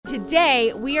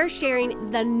today we are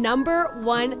sharing the number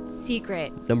one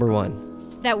secret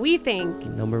that we think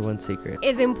Number one secret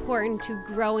is important to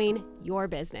growing your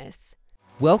business.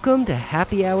 Welcome to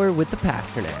Happy Hour with the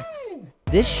Pasternaks.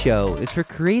 This show is for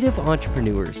creative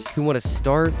entrepreneurs who want to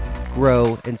start,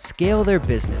 grow, and scale their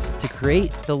business to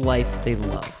create the life they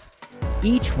love.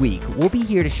 Each week, we'll be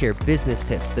here to share business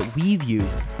tips that we've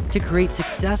used to create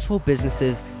successful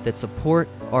businesses that support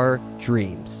our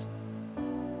dreams.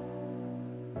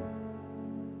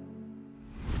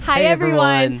 Hi, Hey,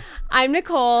 everyone. I'm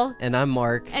Nicole. And I'm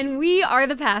Mark. And we are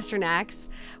the Pasternaks.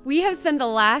 We have spent the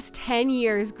last 10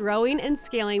 years growing and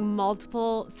scaling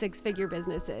multiple six-figure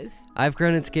businesses. I've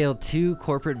grown and scaled 2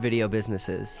 corporate video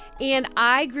businesses. And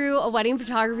I grew a wedding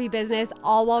photography business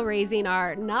all while raising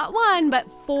our not 1, but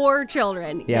 4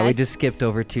 children. Yeah, Yes. we just skipped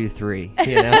over 2, 3,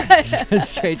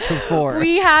 straight to 4.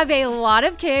 We have a lot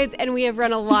of kids and we have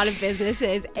run a lot of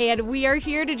businesses, and we are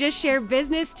here to just share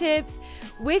business tips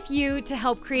with you to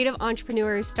help creative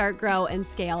entrepreneurs start, grow, and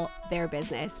scale their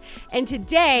business. And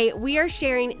today we are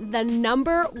sharing the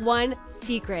number one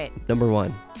secret Number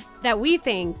one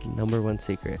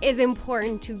secret. is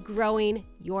important to growing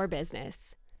your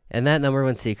business. And that number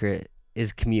one secret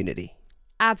is community.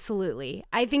 Absolutely.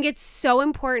 I think it's so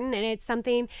important, and it's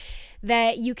something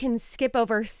that you can skip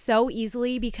over so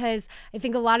easily, because I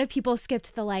think a lot of people skip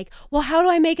to the well, how do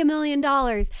I make $1 million?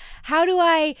 How do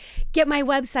I get my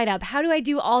website up? How do I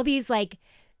do all these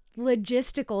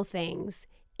logistical things?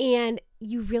 And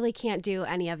you really can't do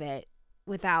any of it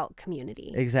without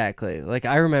community. Exactly.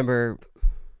 I remember,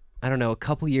 a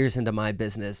couple years into my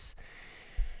business,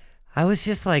 I was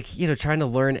just trying to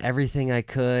learn everything I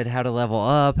could, how to level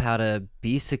up, how to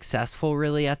be successful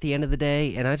really at the end of the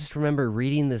day. And I just remember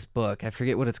reading this book. I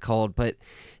forget what it's called, but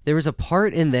there was a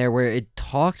part in there where it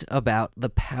talked about the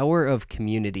power of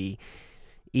community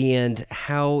and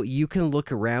how you can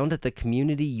look around at the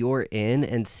community you're in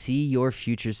and see your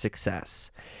future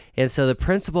success. And so the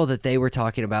principle that they were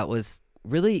talking about was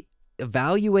really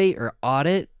evaluate or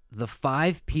audit the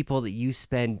 5 people that you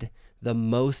spend the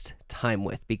most time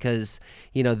with, because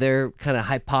their kind of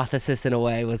hypothesis in a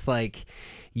way was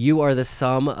you are the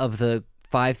sum of the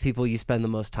 5 people you spend the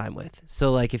most time with.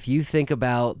 So if you think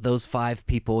about those 5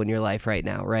 people in your life right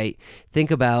now, right? Think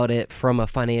about it from a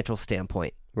financial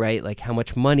standpoint, right? How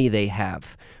much money they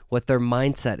have, what their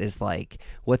mindset is like,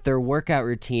 what their workout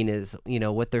routine is,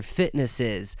 what their fitness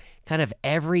is, kind of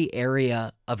every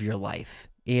area of your life.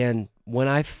 And when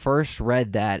I first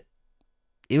read that,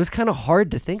 it was kind of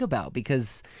hard to think about,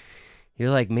 because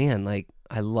you're man,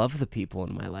 I love the people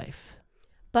in my life.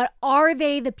 But are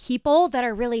they the people that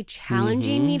are really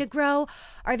challenging me to grow?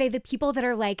 Are they the people that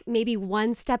are maybe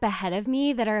one step ahead of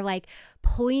me, that are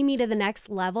pulling me to the next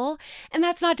level? And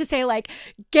that's not to say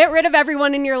get rid of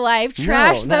everyone in your life,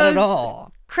 trash not those at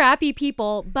all. Crappy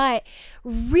people, but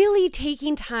really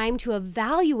taking time to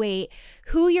evaluate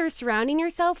who you're surrounding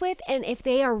yourself with and if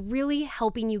they are really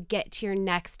helping you get to your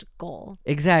next goal.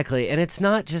 Exactly. And it's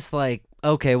not just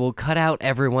okay, well, cut out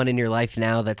everyone in your life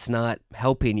now that's not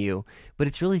helping you, but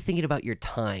it's really thinking about your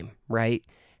time, right?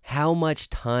 How much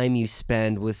time you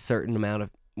spend with certain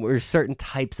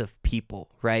types of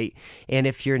people, right? And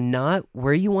if you're not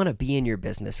where you want to be in your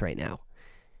business right now,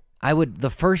 the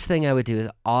first thing I would do is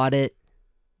audit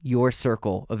your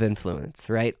circle of influence,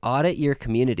 right? Audit your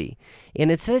community. And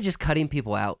instead of just cutting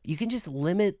people out, you can just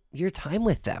limit your time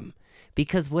with them,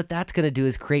 because what that's going to do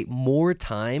is create more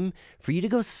time for you to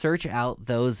go search out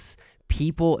those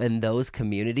people and those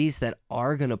communities that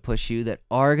are going to push you, that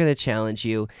are going to challenge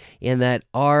you, and that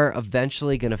are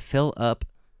eventually going to fill up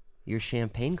your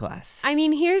champagne glass. I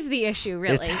mean, here's the issue,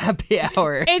 really. It's happy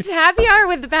hour. It's happy hour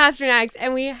with the Pasternaks,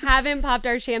 and we haven't popped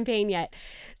our champagne yet.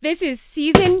 This is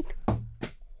season...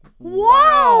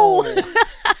 Whoa!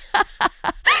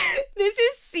 This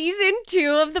is season 2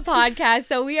 of the podcast,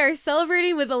 so we are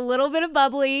celebrating with a little bit of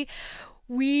bubbly.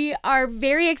 We are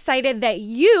very excited that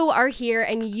you are here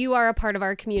and you are a part of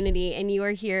our community and you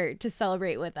are here to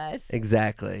celebrate with us.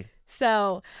 Exactly.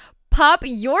 So pop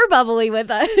your bubbly with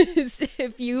us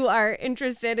if you are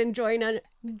interested in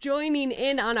joining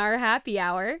in on our happy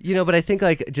hour. But I think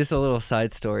just a little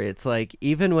side story. It's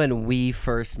even when we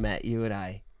first met, you and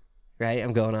I, right?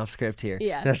 I'm going off script here.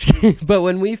 Yeah. But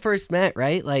when we first met,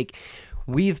 right?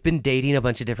 We've been dating a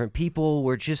bunch of different people.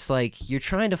 We're just you're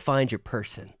trying to find your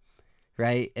person,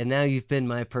 right? And now you've been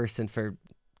my person for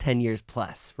 10 years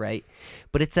plus, right?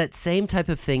 But it's that same type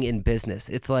of thing in business.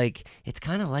 It's it's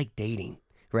kind of like dating,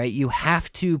 right? You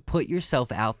have to put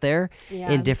yourself out there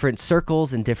in different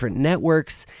circles and different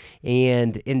networks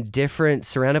and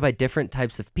surrounded by different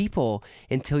types of people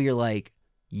until you're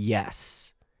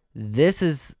yes, this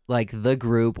is like the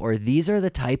group, or these are the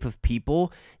type of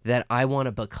people that I want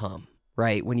to become,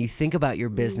 right? When you think about your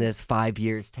business 5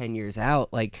 years, 10 years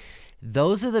out, like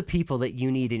those are the people that you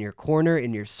need in your corner,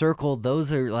 in your circle.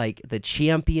 Those are like the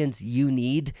champions you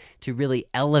need to really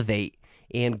elevate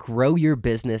and grow your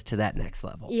business to that next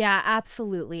level. Yeah,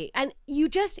 absolutely. And you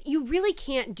really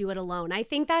can't do it alone. I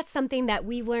think that's something that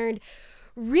we learned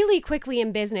really quickly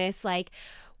in business. Like,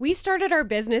 we started our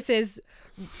businesses,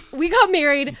 we got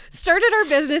married, started our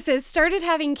businesses, started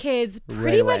having kids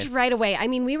pretty much right away. I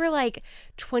mean, we were like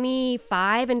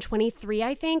 25 and 23,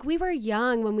 I think. We were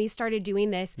young when we started doing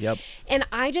this. Yep. And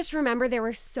I just remember there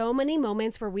were so many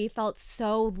moments where we felt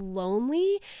so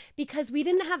lonely because we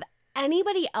didn't have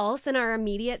anybody else in our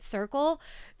immediate circle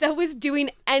that was doing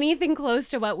anything close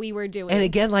to what we were doing. And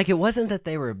again, like, it wasn't that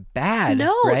they were bad.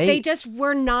 No, right? They just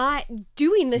were not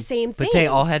doing the same thing. But they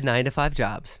all had 9-to-5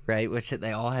 jobs, right? Which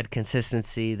they all had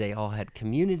consistency. They all had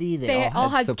community. They all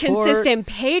had support. Consistent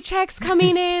paychecks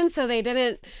coming in, so they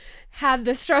didn't have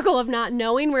the struggle of not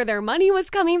knowing where their money was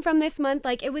coming from this month.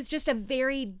 Like, it was just a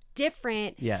very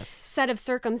different set of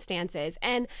circumstances.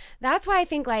 And that's why I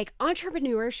think like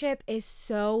entrepreneurship is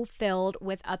so filled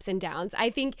with ups and downs. I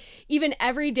think even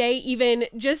every day, even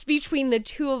just between the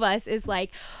two of us, is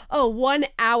like, oh, 1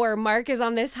 hour Mark is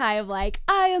on this high of like,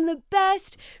 I am the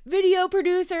best video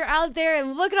producer out there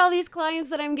and look at all these clients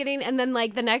that I'm getting. And then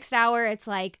like the next hour, it's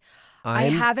like, I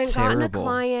haven't gotten a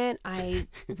client. I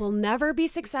will never be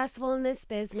successful in this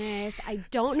business. I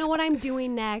don't know what I'm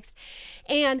doing next.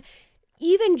 And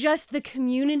even just the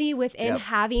community within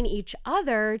having each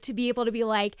other to be able to be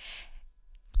like,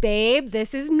 babe,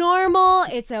 this is normal.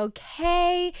 It's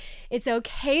okay. It's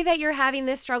okay that you're having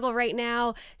this struggle right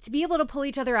now. To be able to pull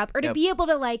each other up, or to be able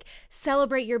to like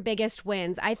celebrate your biggest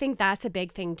wins. I think that's a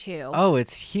big thing too. Oh,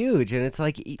 it's huge. And it's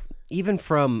like, even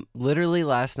from literally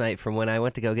last night, from when I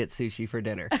went to go get sushi for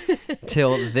dinner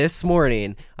till this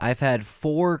morning, I've had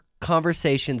 4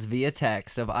 conversations via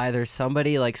text of either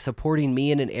somebody like supporting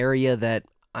me in an area that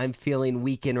I'm feeling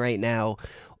weak in right now,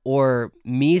 or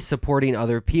me supporting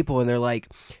other people. And they're like,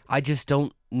 I just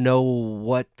don't know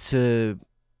what to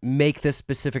make this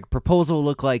specific proposal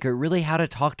look like, or really how to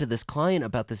talk to this client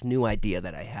about this new idea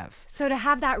that I have. So to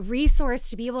have that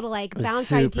resource to be able to like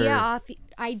bounce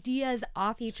ideas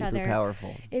off each other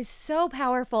powerful. Is so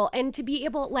powerful. And to be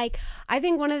able, like, I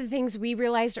think one of the things we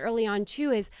realized early on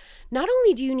too is not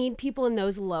only do you need people in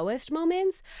those lowest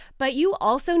moments, but you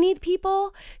also need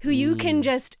people who you can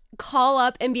just call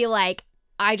up and be like,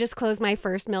 I just closed my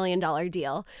first $1 million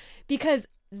deal. Because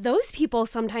those people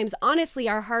sometimes honestly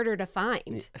are harder to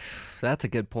find. That's a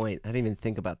good point. I didn't even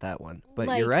think about that one. But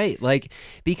like, you're right. Like,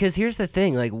 because here's the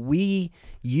thing, like we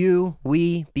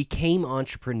became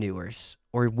entrepreneurs,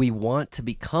 or we want to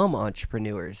become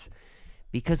entrepreneurs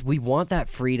because we want that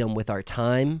freedom with our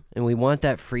time, and we want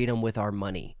that freedom with our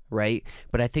money, right?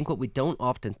 But I think what we don't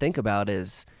often think about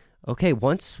is, okay,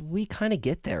 once we kind of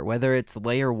get there, whether it's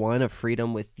layer 1 of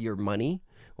freedom with your money,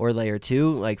 or layer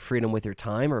 2, like freedom with your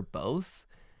time, or both,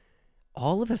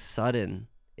 all of a sudden,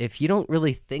 if you don't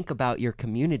really think about your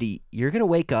community, you're going to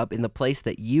wake up in the place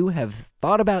that you have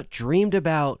thought about, dreamed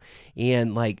about,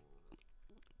 and like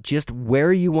just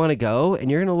where you want to go.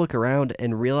 And you're going to look around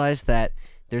and realize that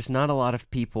there's not a lot of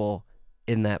people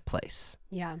in that place.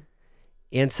 Yeah.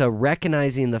 And so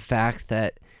recognizing the fact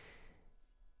that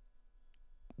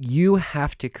you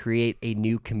have to create a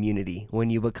new community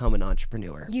when you become an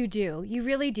entrepreneur. You do. You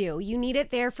really do. You need it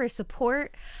there for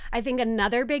support. I think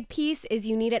another big piece is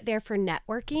you need it there for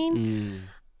networking.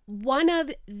 One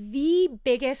of the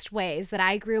biggest ways that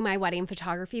I grew my wedding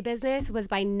photography business was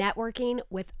by networking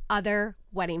with other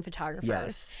wedding photographers.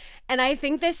 Yes. And I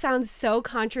think this sounds so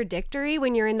contradictory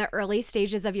when you're in the early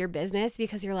stages of your business,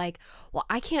 because you're like, well,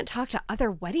 I can't talk to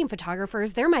other wedding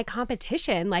photographers. They're my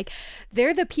competition. Like,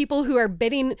 they're the people who are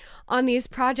bidding on these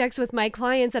projects with my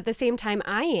clients at the same time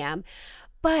I am.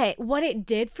 But what it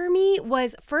did for me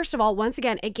was, first of all, once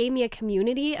again, it gave me a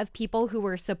community of people who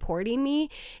were supporting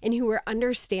me and who were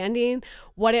understanding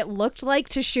what it looked like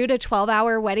to shoot a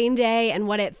 12-hour wedding day, and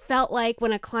what it felt like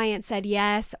when a client said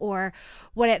yes, or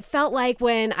what it felt like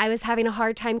when I was having a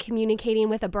hard time communicating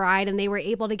with a bride and they were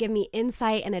able to give me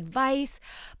insight and advice.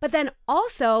 But then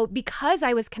also, because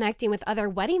I was connecting with other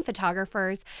wedding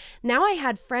photographers, now I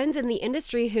had friends in the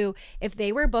industry who, if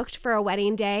they were booked for a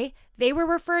wedding day, they were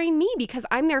referring me because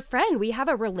I'm their friend. We have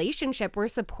a relationship. We're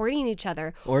supporting each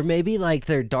other. Or maybe like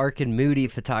they're dark and moody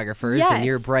photographers, and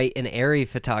you're bright and airy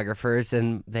photographers,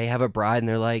 and they have a bride and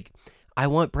they're like, I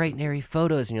want bright and airy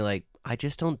photos. And you're like, I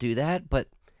just don't do that. But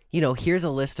here's a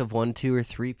list of 1, 2, or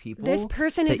 3 people. This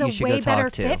person that is a you should way go talk better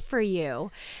to. fit for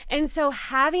you. And so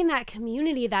having that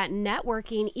community, that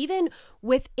networking, even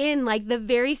within like the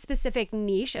very specific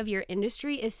niche of your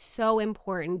industry is so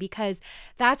important, because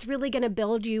that's really going to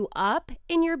build you up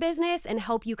in your business and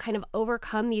help you kind of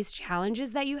overcome these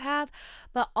challenges that you have,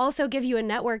 but also give you a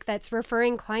network that's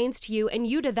referring clients to you and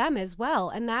you to them as well.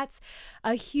 And that's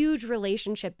a huge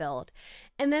relationship build.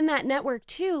 And then that network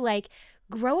too, like,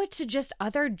 grow it to just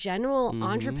other general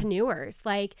entrepreneurs.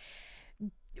 Like,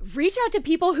 reach out to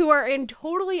people who are in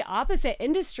totally opposite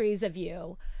industries of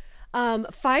you.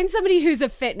 Find somebody who's a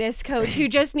fitness coach who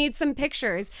just needs some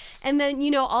pictures. And then,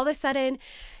 all of a sudden,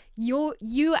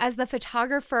 you as the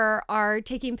photographer are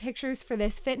taking pictures for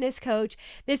this fitness coach.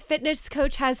 This fitness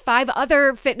coach has 5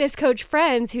 other fitness coach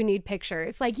friends who need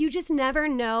pictures. Like, you just never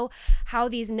know how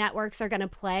these networks are going to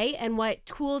play and what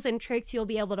tools and tricks you'll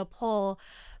be able to pull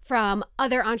from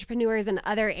other entrepreneurs and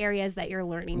other areas that you're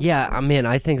learning. Yeah, I mean,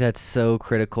 I think that's so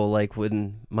critical. Like,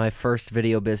 when my first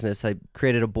video business, I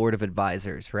created a board of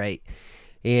advisors, right?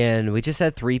 And we just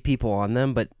had 3 people on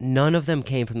them, but none of them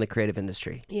came from the creative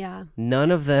industry. Yeah.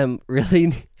 None of them really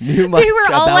knew much They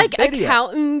were all about like video.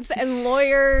 accountants and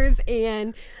lawyers,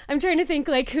 and I'm trying to think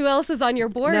like who else is on your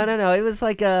board. No. It was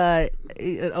like an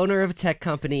owner of a tech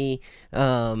company.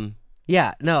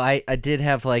 I did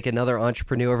have like another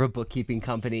entrepreneur of a bookkeeping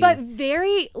company. But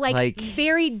very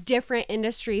very different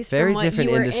industries Very from what different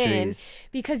you were industries. in,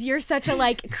 because you're such a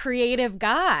like creative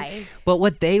guy. But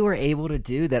what they were able to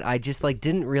do that I just like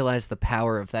didn't realize the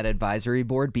power of that advisory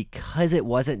board, because it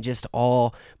wasn't just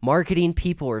all marketing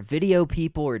people or video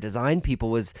people or design people,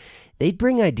 was they'd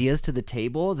bring ideas to the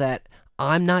table that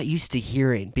I'm not used to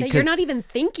hearing, because That you're not even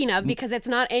thinking of because it's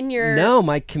not in your... No,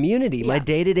 my community, my Yeah.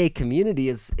 day-to-day community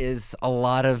is a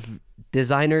lot of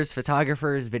designers,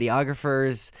 photographers,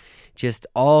 videographers, just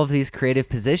all of these creative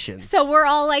positions. So we're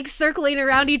all like circling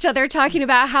around each other talking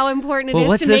about how important it is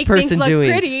what's to this make things person look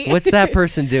doing? pretty. What's that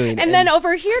person doing? And then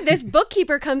over here, this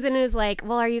bookkeeper comes in and is like,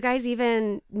 well, are you guys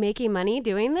even making money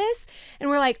doing this? And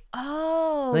we're like,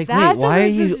 oh, like, that's wait, why what are we're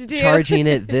you supposed to do. charging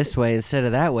it this way instead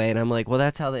of that way? And I'm like, well,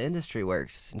 that's how the industry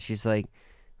works. And she's like,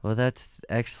 well, that's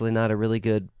actually not a really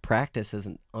good practice as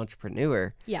an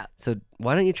entrepreneur. Yeah. So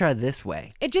why don't you try this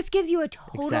way? It just gives you a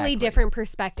totally Exactly. different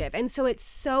perspective. And so it's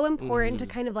so important to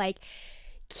kind of like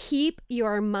keep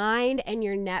your mind and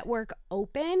your network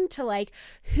open to like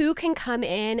who can come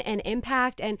in and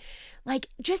impact, and like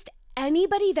just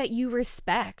anybody that you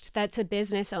respect that's a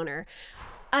business owner.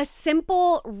 A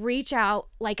simple reach out,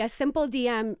 like a simple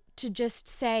DM to just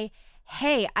say,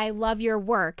 hey, I love your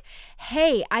work.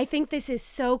 Hey, I think this is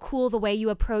so cool the way you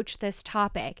approach this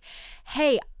topic.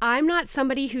 Hey, I'm not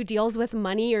somebody who deals with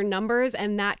money or numbers,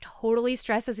 and that totally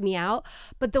stresses me out.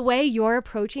 But the way you're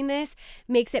approaching this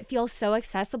makes it feel so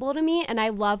accessible to me, and I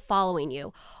love following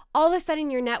you. All of a sudden,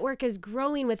 your network is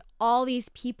growing with all these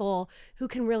people who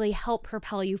can really help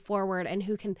propel you forward and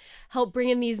who can help bring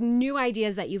in these new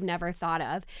ideas that you've never thought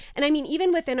of. And I mean,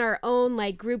 even within our own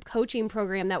like group coaching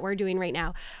program that we're doing right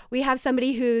now, we have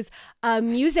somebody who's a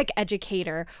music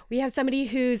educator. We have somebody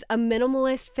who's a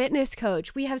minimalist fitness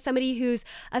coach. We have somebody who's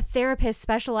a therapist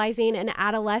specializing in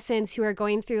adolescents who are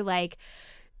going through like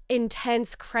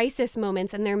intense crisis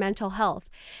moments in their mental health.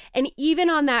 And even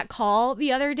on that call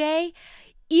the other day,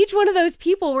 each one of those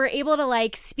people were able to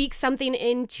like speak something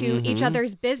into each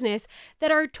other's business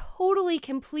that are totally,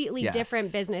 completely Yes.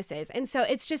 different businesses. And so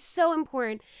it's just so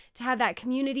important to have that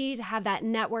community, to have that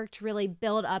network to really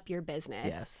build up your business.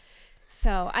 Yes.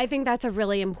 So I think that's a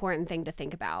really important thing to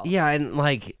think about. Yeah, and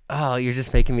like, oh, you're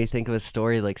just making me think of a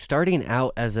story. Like starting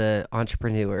out as a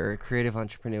entrepreneur, a creative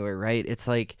entrepreneur, right? It's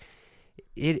like,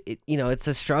 it's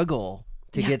a struggle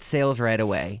to get sales right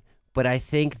away. But I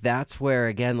think that's where,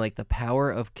 again, like the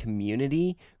power of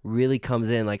community really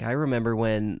comes in. Like I remember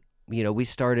when, we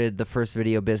started the first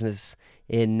video business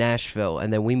in Nashville,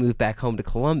 and then we moved back home to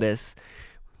Columbus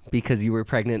because you were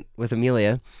pregnant with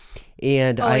Amelia.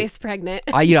 And Always pregnant.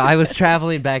 I was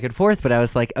traveling back and forth, but I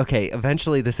was like, okay,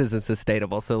 eventually this isn't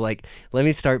sustainable. So like, let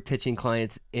me start pitching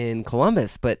clients in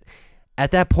Columbus. But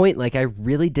at that point, like I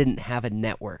really didn't have a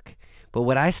network. But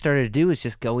what I started to do is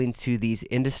just going to these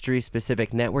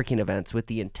industry-specific networking events with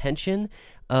the intention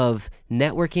of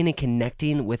networking and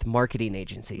connecting with marketing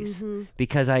agencies.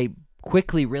 Because I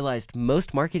quickly realized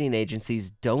most marketing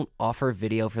agencies don't offer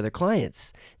video for their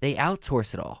clients. They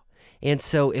outsource it all. And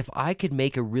so if I could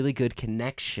make a really good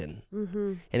connection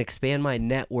and expand my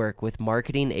network with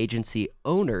marketing agency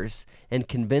owners and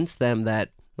convince them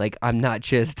that, like, I'm not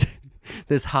just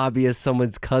this hobbyist,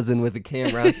 someone's cousin with a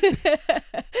camera.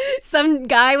 some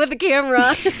guy with a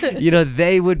camera.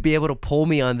 They would be able to pull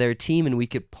me on their team and we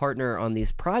could partner on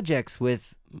these projects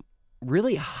with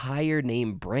really higher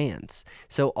name brands.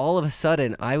 So all of a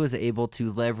sudden I was able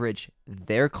to leverage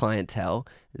their clientele,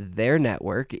 their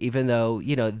network, even though,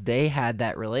 they had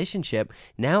that relationship.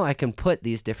 Now I can put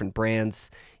these different brands,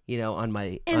 on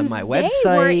my website.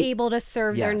 They were able to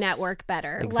serve their Yes, network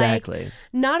better. exactly. Like,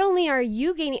 not only are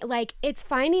you gaining, like, it's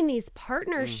finding these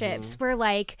partnerships where,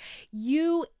 like,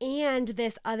 you and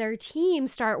this other team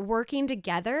start working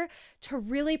together to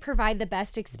really provide the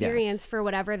best experience Yes. for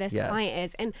whatever this Yes. client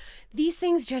is. And these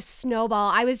things just snowball.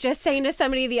 I was just saying to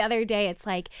somebody the other day, it's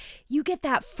like you get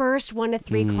that first 1 to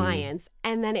 3 clients,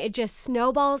 and then it just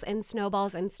snowballs and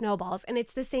snowballs and snowballs. And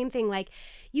it's the same thing. Like,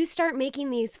 you start making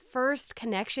these first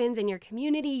connections in your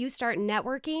community, you start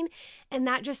networking, and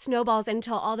that just snowballs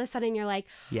until all of a sudden you're like,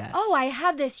 Yes. oh, I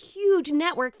have this huge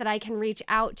network that I can reach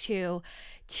out to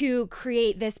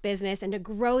create this business and to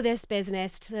grow this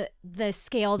business to the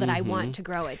scale that I want to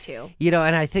grow it to.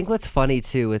 And I think what's funny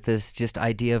too with this just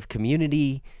idea of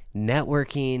community,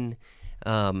 networking,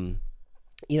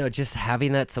 just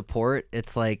having that support,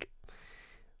 it's like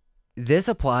this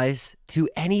applies to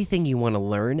anything you want to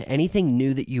learn, anything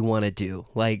new that you want to do.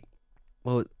 Like,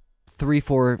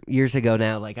 3-4 years ago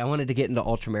now, like I wanted to get into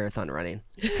ultramarathon running.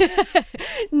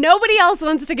 Nobody else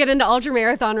wants to get into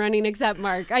ultramarathon running except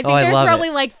Mark. I think I there's love probably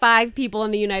it. like 5 people in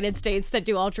the United States that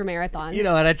do ultramarathons. And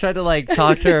I tried to like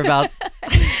talk to her about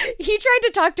He tried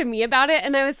to talk to me about it,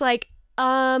 and I was like,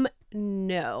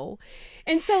 no.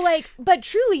 And so, like, but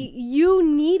truly, you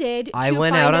needed to I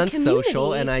went find out a on community.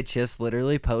 social and I just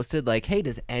literally posted like, hey,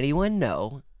 does anyone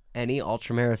know any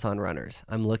ultramarathon runners?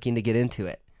 I'm looking to get into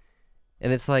it.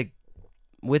 And it's like,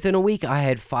 within a week, I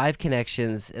had 5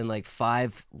 connections and like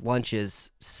 5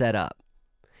 lunches set up.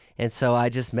 And so I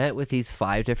just met with these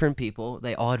 5 different people.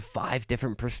 They all had 5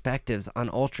 different perspectives on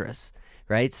ultras,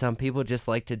 right? Some people just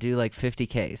like to do like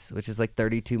 50Ks, which is like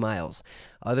 32 miles.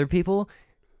 Other people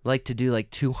like to do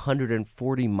like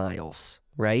 240 miles,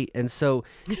 right? And so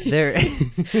they're...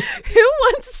 Who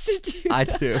wants to do I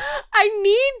that? do. I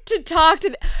need to talk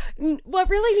to what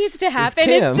really needs to happen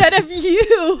Kim. instead of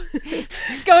you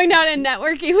going down and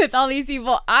networking with all these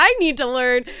people. I need to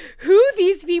learn who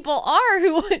these people are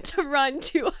who want to run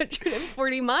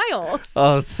 240 miles.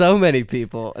 Oh, so many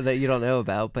people that you don't know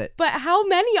about, but But how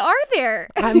many are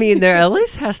there? I mean, there at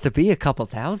least has to be a couple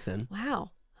thousand. Wow.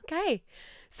 Okay.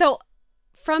 So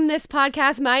from this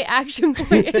podcast, my action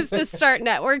point is to start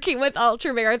networking with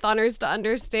ultra marathoners to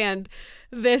understand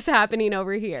this happening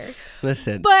over here.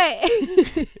 Listen, But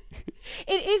it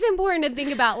is important to think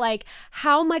about like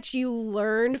how much you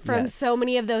learned from Yes. so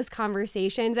many of those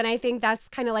conversations. And I think that's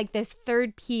kind of like this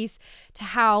third piece to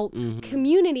how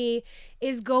community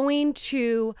is going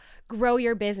to grow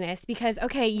your business, because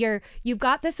okay, you've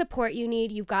got the support you need,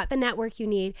 you've got the network you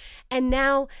need, and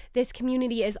now this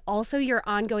community is also your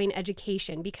ongoing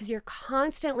education, because you're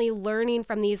constantly learning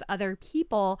from these other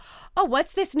people. Oh,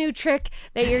 what's this new trick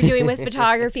that you're doing with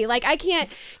photography? Like, I can't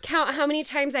count how many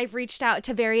times I've reached out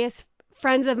to various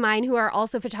friends of mine who are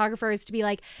also photographers to be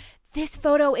like, this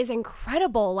photo is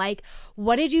incredible. Like,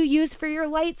 what did you use for your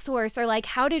light source? Or like,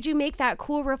 how did you make that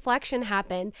cool reflection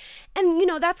happen? And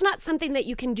that's not something that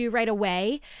you can do right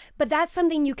away, but that's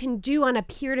something you can do on a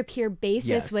peer-to-peer basis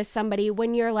Yes. with somebody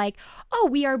when you're like, oh,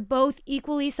 we are both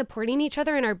equally supporting each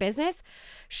other in our business.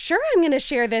 Sure, I'm going to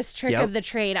share this trick Yep. of the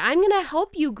trade. I'm going to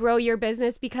help you grow your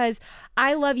business because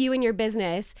I love you and your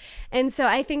business. And so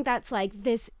I think that's like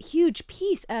this huge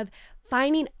piece of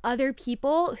finding other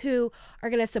people who are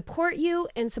going to support you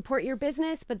and support your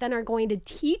business, but then are going to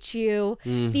teach you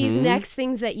these next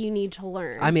things that you need to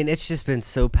learn. I mean, it's just been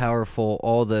so powerful.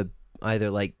 All the either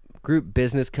like group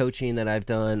business coaching that I've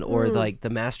done or like the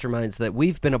masterminds that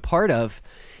we've been a part of,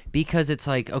 because it's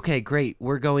like, okay, great.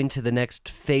 We're going to the next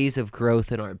phase of growth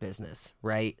in our business,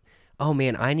 right? Oh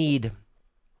man, I need,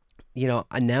 now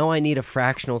I need a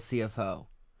fractional CFO.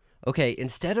 Okay,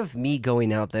 instead of me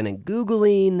going out then and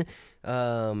Googling,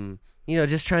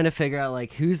 just trying to figure out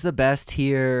like who's the best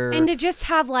here. and to just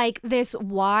have like this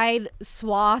wide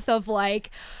swath of like,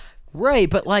 Right,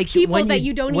 but like people when that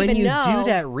you don't when even you know. do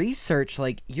that research,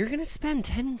 like you're gonna spend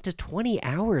 10 to 20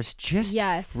 hours just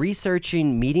Yes.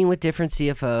 researching, meeting with different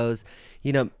CFOs.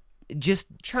 Just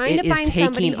Trying it to is find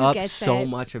somebody taking who up gets so it.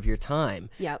 much of your time.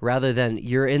 Yep. Rather than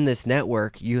you're in this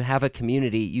network, you have a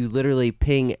community, you literally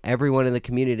ping everyone in the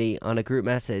community on a group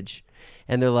message,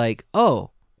 and they're like,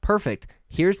 "Oh, perfect.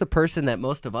 Here's the person that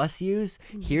most of us use.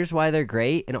 Here's why they're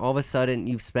great." And all of a sudden,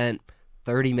 you've spent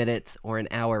 30 minutes or an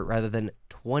hour rather than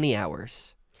 20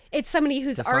 hours. It's somebody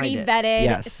who's Define already it. vetted,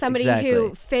 Yes, somebody exactly.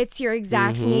 who fits your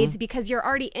exact Mhm. needs, because you're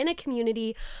already in a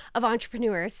community of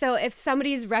entrepreneurs. So if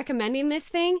somebody's recommending this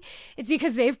thing, it's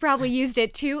because they've probably used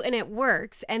it too and it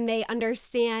works and they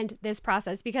understand this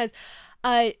process. Because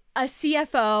a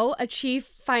CFO, a chief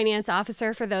finance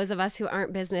officer, for those of us who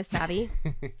aren't business savvy,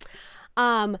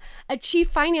 a chief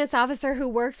finance officer who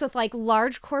works with like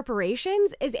large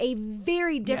corporations is a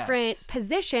very different Yes.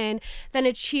 position than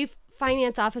a chief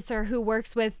finance officer who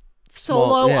works with Small-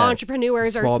 solo yeah.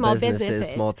 entrepreneurs or small businesses.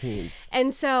 Small teams.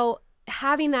 And so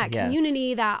having that Yes.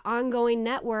 community, that ongoing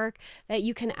network that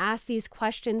you can ask these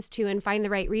questions to and find the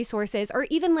right resources, or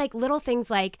even like little things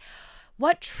like,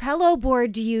 what Trello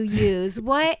board do you use?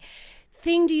 What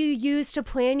thing do you use to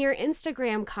plan your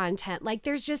Instagram content? Like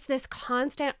there's just this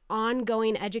constant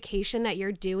ongoing education that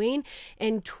you're doing,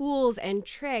 and tools and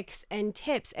tricks and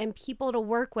tips and people to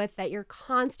work with that you're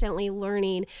constantly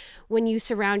learning when you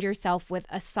surround yourself with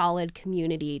a solid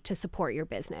community to support your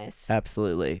business.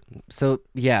 Absolutely. So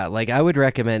yeah, like I would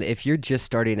recommend if you're just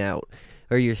starting out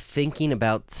or you're thinking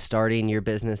about starting your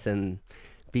business and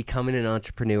becoming an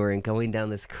entrepreneur and going down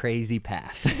this crazy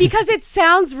path. Because it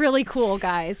sounds really cool,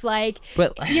 guys. Like,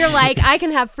 But you're like, I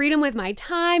can have freedom with my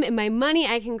time and my money.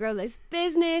 I can grow this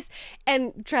business.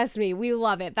 And trust me, we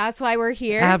love it. That's why we're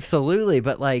here. Absolutely.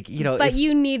 But like, you know, But if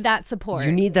you need that support.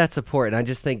 you need that support. And I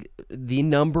just think the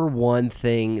number one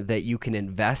thing that you can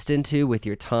invest into with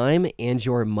your time and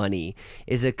your money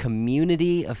is a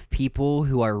community of people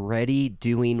who are ready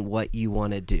doing what you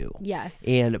want to do. Yes.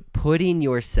 And putting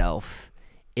yourself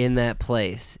in that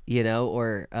place, you know,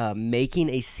 or making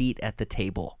a seat at the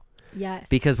table. Yes.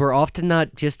 Because we're often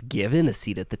not just given a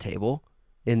seat at the table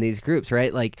in these groups,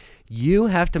 right? Like you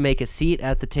have to make a seat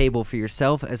at the table for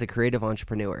yourself as a creative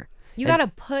entrepreneur. you got to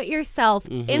put yourself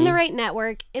in the right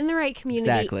network, in the right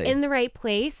community, Exactly. in the right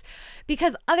place.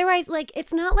 Because otherwise, like,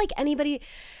 it's not like anybody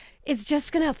is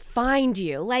just gonna find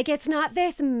you. Like, it's not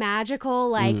this magical,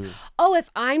 like, oh, if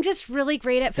I'm just really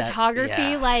great at photography,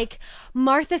 yeah. like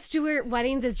Martha Stewart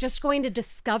Weddings is just going to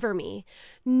discover me.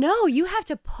 No, you have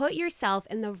to put yourself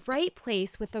in the right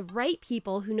place with the right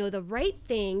people who know the right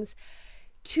things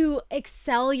to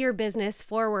excel your business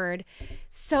forward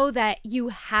so that you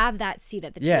have that seat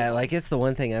at the table. Yeah, like it's the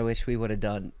one thing I wish we would have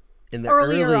done in the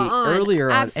Earlier earlier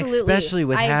on, Absolutely. especially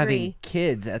with I having agree.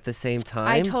 kids at the same time.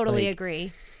 I totally Like,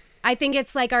 agree. I think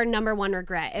it's like our number one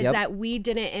regret is Yep. that we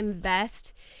didn't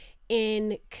invest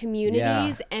in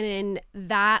communities and in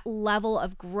that level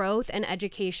of growth and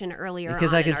education earlier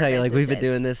Because on I can in our tell you, like we've been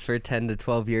businesses. doing this for 10 to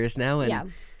 12 years now, and Yeah.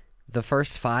 the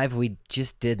first 5 we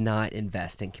just did not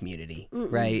invest in community,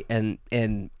 right?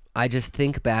 And I just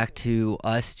think back to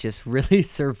us just really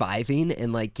surviving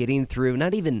and like getting through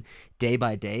not even day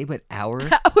by day, but hour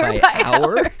by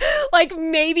hour. Like,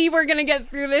 maybe we're gonna get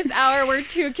through this hour where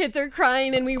 2 kids are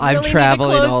crying and we really I'm traveling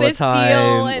need to close all the this deal.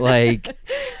 time. And Like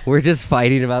we're just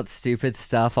fighting about stupid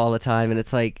stuff all the time, and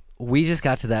it's like we just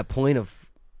got to that point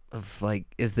of like,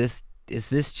 is this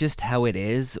just how it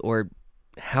is, or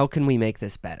how can we make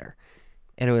this better?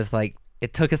 And it was like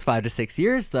it took us 5 to 6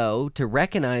 years though to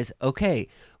recognize, okay,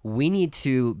 we need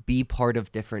to be part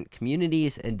of different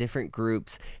communities and different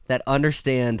groups that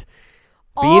understand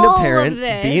being all a of parent,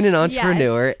 this, being an yes.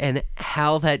 entrepreneur, and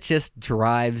how that just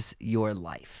drives your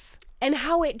life. and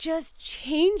how it just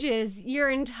changes your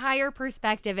entire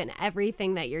perspective and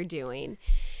everything that you're doing.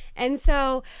 And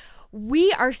so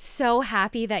we are so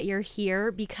happy that you're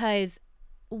here, because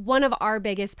one of our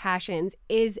biggest passions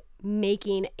is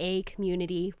making a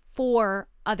community for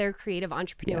other creative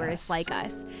entrepreneurs Yes. like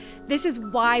us. This is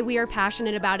why we are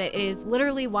passionate about it. It is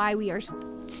literally why we are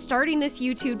starting this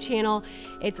YouTube channel.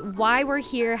 It's why we're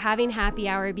here having happy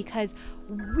hour, because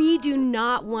we do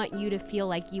not want you to feel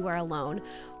like you are alone.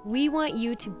 We want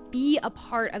you to be a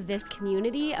part of this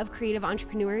community of creative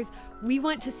entrepreneurs. We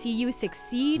want to see you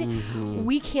succeed.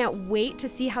 We can't wait to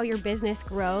see how your business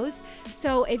grows.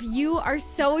 So if you are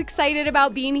so excited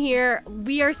about being here,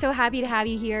 we are so happy to have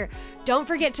you here. Don't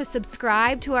forget to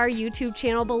subscribe to our YouTube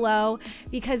channel below,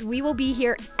 because we will be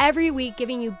here every week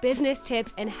giving you business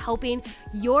tips and helping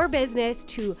your business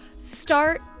to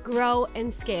start, grow,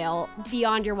 and scale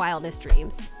beyond your wildest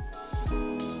dreams.